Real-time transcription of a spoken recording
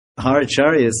our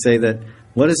acharyas say that,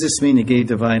 what does this mean, he gave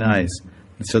divine eyes?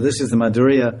 And so this is the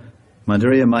Madhurya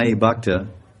Mayi Bhakta,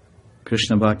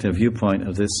 Krishna Bhakta viewpoint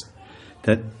of this,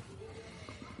 that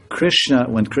Krishna,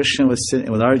 when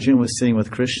Arjuna was sitting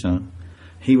with Krishna,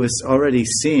 he was already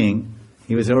seeing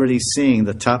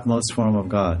the topmost form of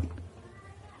God.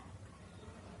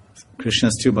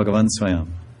 Krishna's tu Bhagavan Swayam.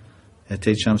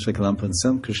 Etecham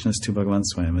Svekalampansam, Krishna's tu Bhagavan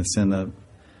Swayam. It's in the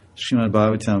Srimad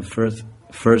Bhagavatam,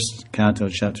 first canto,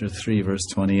 chapter 3, verse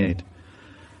 28.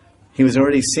 He was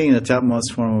already seeing the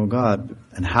topmost form of God.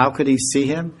 And how could he see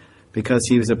him? Because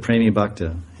he was a Premi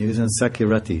Bhakta. He was in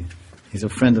Sakyarati. He's a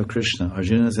friend of Krishna.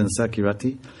 Arjuna is in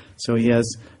Sakyarati. So he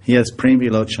has Prem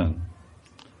Vilochan.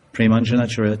 Premanjana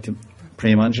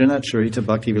Charita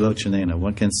Bhakti Vilochanena.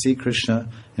 One can see Krishna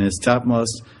in his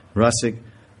topmost rasic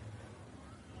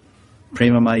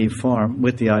Premamayi form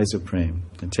with the eyes of Prem.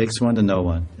 It takes one to know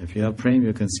one. If you have Prem,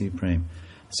 you can see Prem.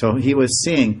 So he was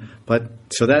seeing,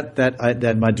 so that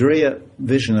Madhurya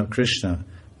vision of Krishna,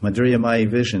 Madhurya Mayi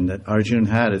vision that Arjuna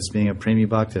had as being a Premi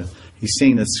Bhakta, he's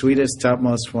seeing the sweetest,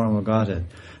 topmost form of Godhead.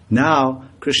 Now,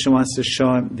 Krishna wants to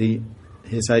show him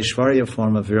his Aishvarya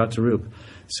form of Virata Rup.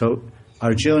 So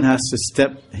Arjuna has to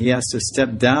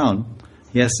step down.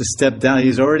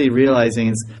 He's already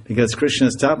realizing, because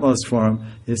Krishna's topmost form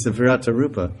is the Virata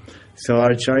Rupa. So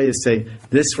our acharyas say,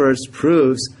 this verse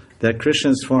proves that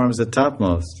Krishna's form is the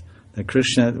topmost. That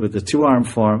Krishna, with the two-armed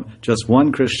form, just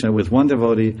one Krishna with one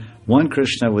devotee, one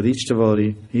Krishna with each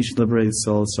devotee, each liberated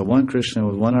soul, so one Krishna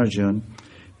with one Arjuna,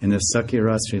 in the Sakya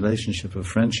Rasa relationship of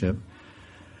friendship,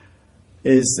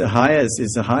 is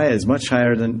much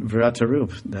higher than Virata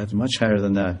Rup. That's much higher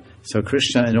than that. So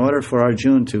Krishna, in order for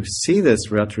Arjuna to see this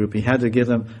Virata Rup, he had to give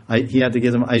them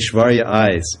Aishvarya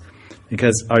eyes,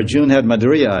 because Arjuna had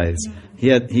Madhurya eyes. He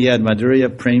had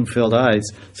Madhurya Prem-filled eyes.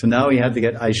 So now he had to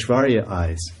get Aishvarya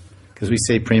eyes, because we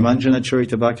say Premanjana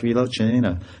Charita Bhakti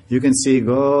Vilochanena. You can see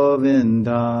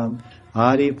Govindam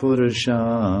Adi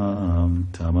Purusham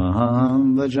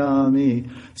Tamaham Vajami.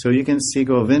 So you can see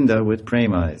Govinda with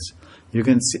Prem eyes. You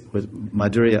can see with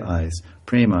Madhurya eyes,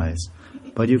 Prem eyes.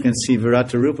 But you can see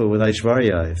Virata Rupa with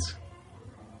Aishvarya eyes.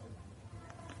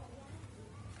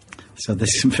 So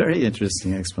this is a very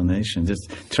interesting explanation.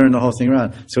 Just turn the whole thing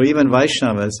around. So even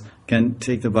Vaishnavas can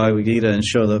take the Bhagavad Gita and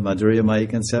show the Madhurya Maya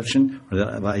conception, or the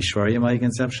Aishvarya Maya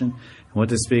conception, and what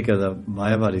to speak of the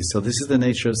Mayavadis. So this is the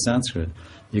nature of Sanskrit.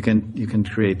 You can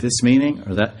create this meaning,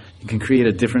 or that. You can create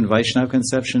a different Vaishnava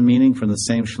conception meaning from the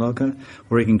same shloka,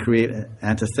 or you can create an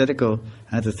antithetical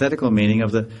meaning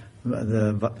of the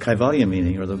Kaivalya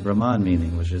meaning, or the Brahman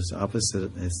meaning, which is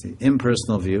opposite. It's the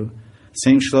impersonal view.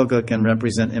 Same shloka can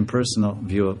represent impersonal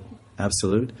view of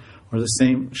absolute, or the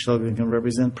same shloka can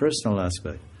represent personal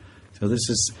aspect.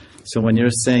 So when you're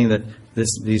saying that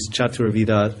these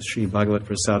Chaturvida Sri Bhagavat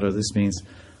Prasada, this means,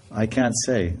 I can't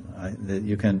say that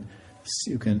you can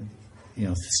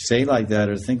say like that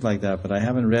or think like that, but I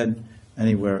haven't read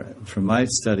anywhere from my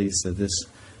studies that this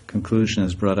conclusion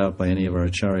is brought out by any of our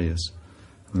acharyas.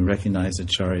 We recognize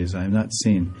acharyas. I have not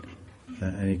seen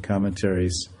any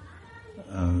commentaries,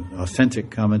 authentic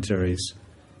commentaries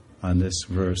on this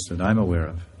verse that I'm aware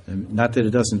of. And not that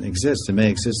it doesn't exist, it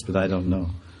may exist, but I don't know.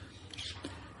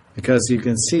 Because you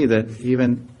can see that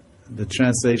even the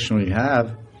translation we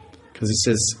have, because it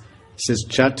says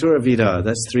Chatura Vida,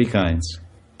 that's 3 kinds.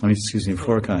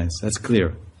 4 kinds. That's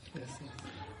clear.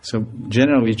 So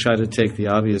generally we try to take the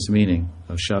obvious meaning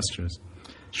of Shastras.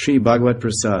 Sri Bhagavat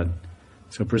Prasad.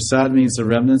 So Prasad means the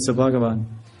remnants of Bhagavan.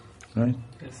 Right?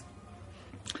 Yes.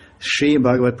 Sri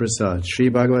Bhagavat Prasad. Sri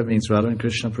Bhagavat means Radha and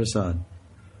Krishna Prasad.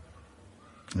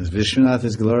 As Vishwanath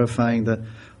is glorifying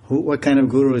what kind of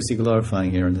guru is he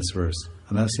glorifying here in this verse?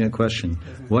 I'm asking a question.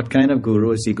 What kind of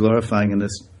guru is he glorifying in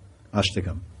this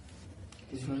Ashtakam?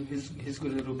 His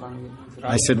Guru Rupana.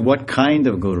 I said, what kind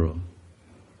of guru?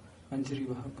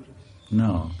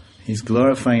 No. He's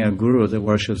glorifying a guru that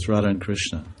worships Radha and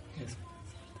Krishna. Yes.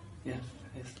 Yes.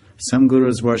 Yes. Some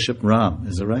gurus worship Ram,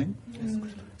 is it right? Yes.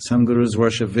 Some gurus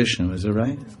worship Vishnu, is it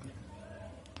right?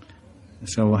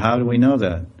 So how do we know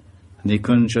that?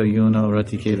 Nikunja Yuno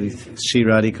Ratikeli Shri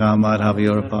Radhika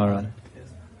Madhaviyorapara.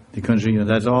 Nikunja Yuno.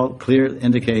 That's all clear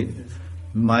indicate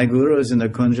my guru is in the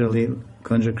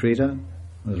Kunja Krita,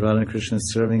 with Radha and Krishna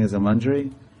serving as a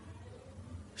manjari.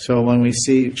 So when we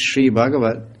see Sri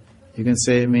Bhagavat, you can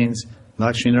say it means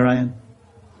Lakshmi Narayan.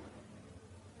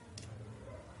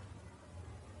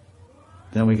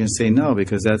 Then we can say no,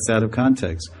 because that's out of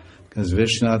context. Because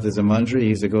Vishwanath is a manjari,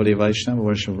 he's a Gaudiya Vaishnava,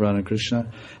 worship Radha and Krishna.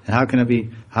 And how can it be,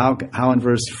 how in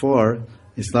verse 4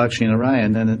 is Lakshmi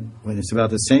Narayan, then when it's about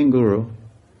the same guru,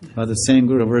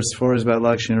 verse 4 is about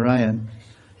Lakshmi Narayan,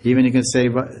 Even you can say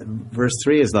verse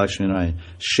 3 is Lakshmi Narayan.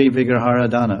 Shri Vigraha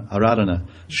Aradhana.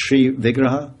 Shri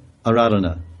Vigraha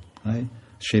Aradhana. Right?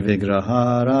 Shri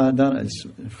Vigraha Aradhana.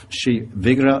 Shri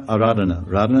Vigraha Aradhana.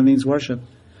 Radhana means worship.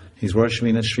 He's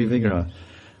worshipping the Shri Vigraha.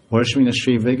 Worshipping the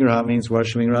Shri Vigraha means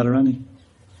worshipping Radharani.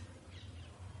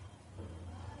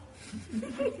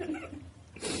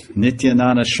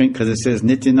 Nityanana Shringar, because it says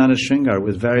Nityanana Shringar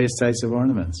with various types of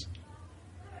ornaments.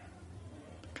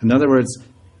 In other words,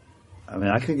 I mean,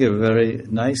 I could give a very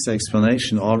nice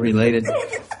explanation, all related,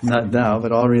 not now,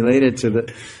 but all related to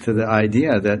the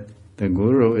idea that the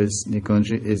Guru is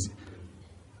Nikunja, is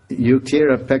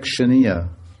Yuktira Pekshaniya,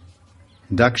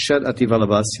 Dakshat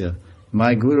Ativalabhasya.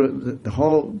 My Guru, the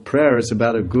whole prayer is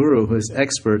about a Guru who is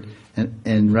expert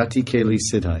in Rati Keli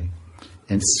Siddhai,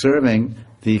 in serving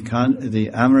the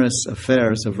amorous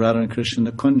affairs of Radha and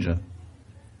Krishna Kunja.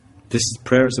 This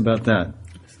prayer is about that.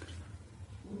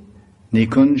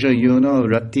 Nikunja Yuno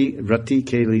Rati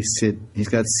Keli Sid. He's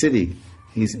got Siddhi.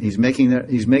 He's making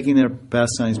their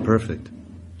pastimes perfect.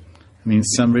 I mean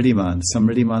Samriddhiman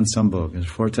Sambhog. There's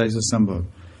 4 types of Sambhog.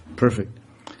 Perfect.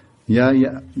 Ya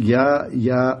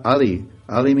Ali.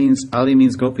 Ali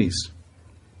means gopis.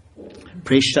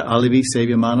 Preshta Alibi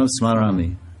Sevyamano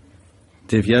Smarami.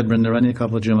 Divyad Brindaranya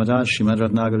Kapla Jumadad, Shrimad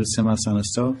Ratnagara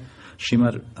Simhasanasto,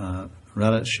 Shrimad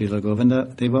Radha Srila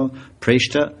Govinda Devo,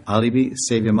 Preshta Alibi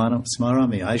Sevyamano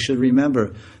Smarami. I should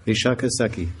remember Vishaka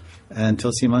Saki and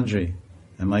Tulsi Manjari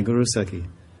and my Guru Saki.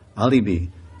 Alibi.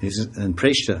 And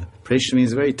Preshta. Preshta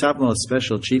means very topmost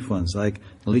special chief ones like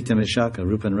Lalita Vishaka,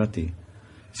 Rupa and Rati.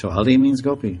 So Ali means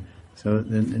Gopi. So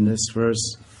in this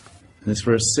verse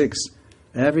 6,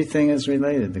 everything is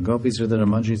related. The gopis are there, the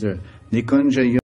manjaris are there. Nikunja